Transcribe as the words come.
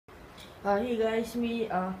Hey guys,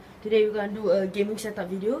 today we're gonna do a gaming setup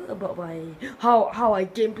video about how I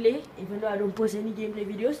gameplay, even though I don't post any gameplay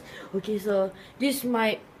videos. Okay, so this is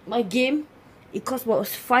my game. It costs about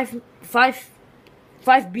 $5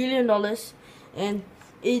 billion, and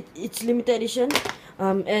it's limited edition.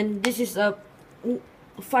 And this is a $500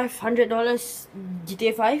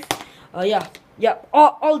 GTA 5. Yeah,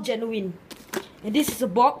 all genuine. And this is a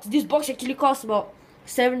box. This box actually costs about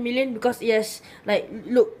 7 million because it has, like,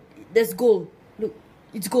 look, there's gold. Look,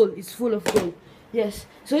 it's gold. It's full of gold. Yes.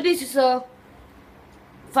 So this is a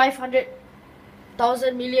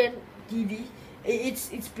 500,000 million TV.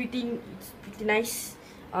 It's pretty nice.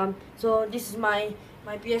 So this is my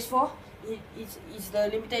PS4. It's the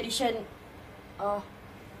limited edition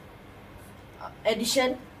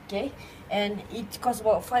edition. Okay, and it costs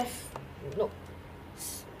about $1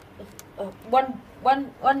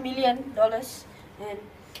 million. And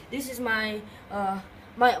this is my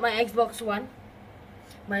my Xbox One.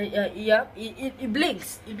 It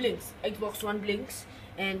blinks. Xbox One blinks.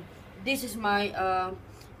 And this is my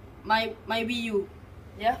my Wii U.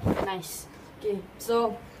 Yeah, nice. Okay,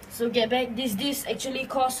 so get back. This actually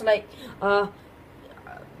costs like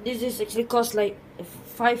this is actually cost like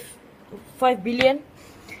 5 billion,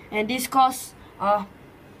 and this costs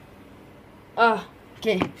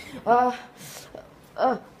okay.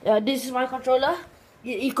 Yeah, this is my controller.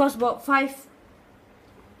 It costs about 5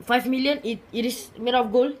 million. It is made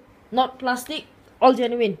of gold, not plastic, all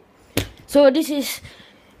genuine. So this is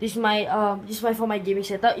my for my gaming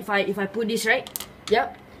setup. If I put this right,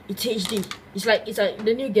 yep, it's HD. It's like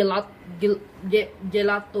the new gelato,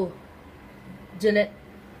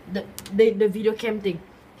 the video cam thing.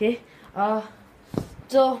 Okay.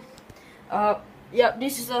 Yeah,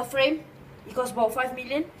 this is a frame. It costs about 5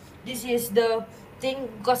 million. This is the thing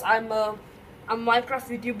because I'm a Minecraft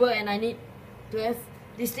YouTuber and I need to have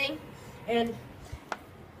this thing. And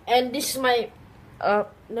this is my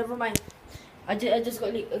never mind. I just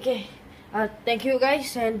got leaked. Okay. Thank you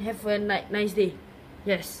guys and have a nice day.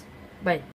 Yes. Bye.